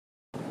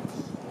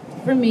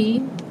For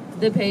me,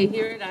 the pay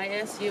here at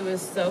ISU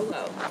is so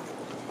low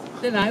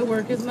that I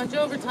work as much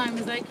overtime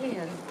as I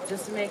can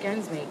just to make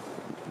ends meet.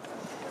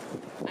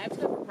 I have to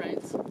cover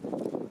rent.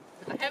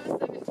 I have a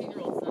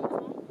 17-year-old son at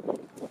home.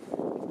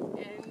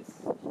 And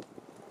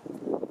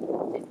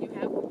if you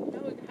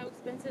know how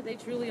expensive they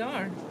truly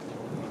are.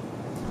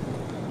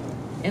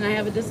 And I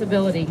have a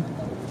disability,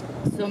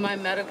 so my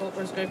medical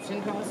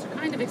prescription costs are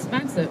kind of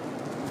expensive.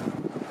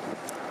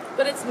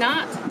 But it's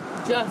not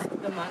just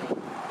the money.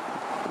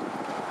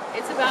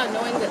 It's about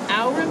knowing that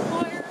our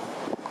employer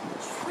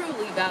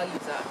truly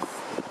values us.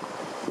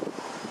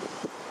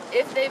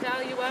 If they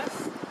value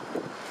us,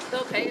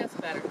 they'll pay us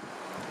better.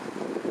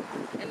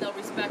 And they'll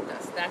respect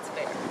us. That's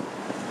fair.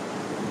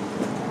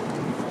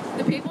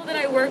 The people that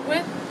I work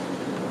with,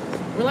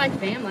 we're like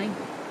family.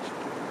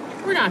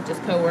 We're not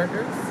just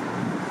coworkers.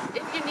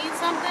 If you need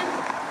something,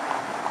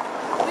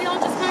 we all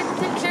just kind of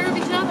take care of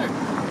each other.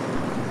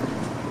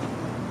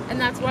 And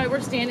that's why we're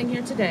standing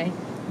here today.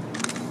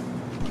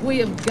 We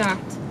have got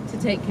to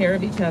take care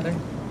of each other.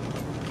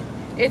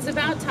 It's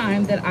about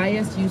time that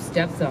ISU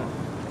steps up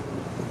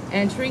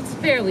and treats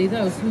fairly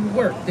those who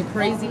work the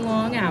crazy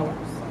long hours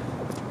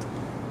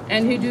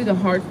and who do the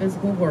hard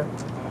physical work.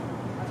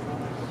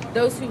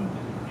 Those who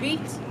beat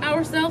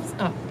ourselves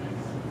up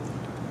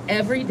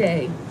every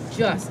day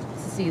just to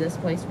see this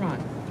place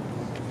run.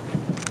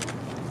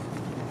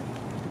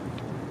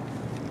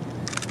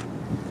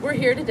 We're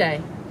here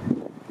today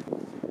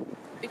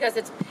because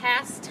it's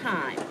past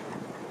time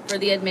for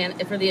the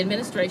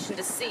administration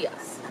to see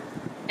us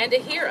and to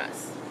hear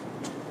us,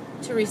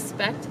 to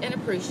respect and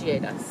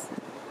appreciate us.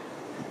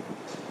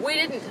 We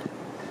didn't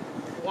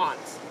want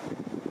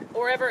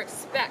or ever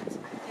expect to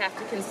have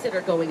to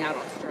consider going out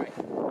on strike.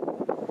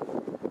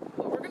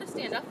 But we're going to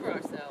stand up for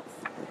ourselves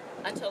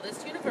until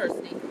this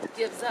university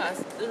gives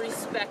us the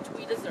respect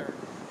we deserve.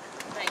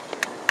 Thank you.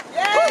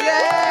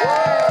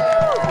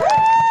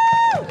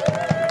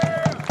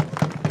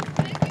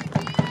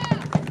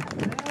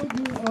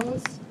 Value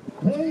us,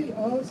 pay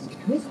us,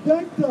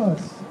 respect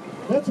us.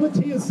 That's what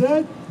Tia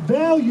said.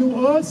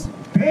 Value us,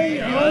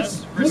 pay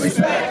us,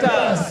 respect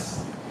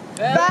us.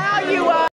 Value us.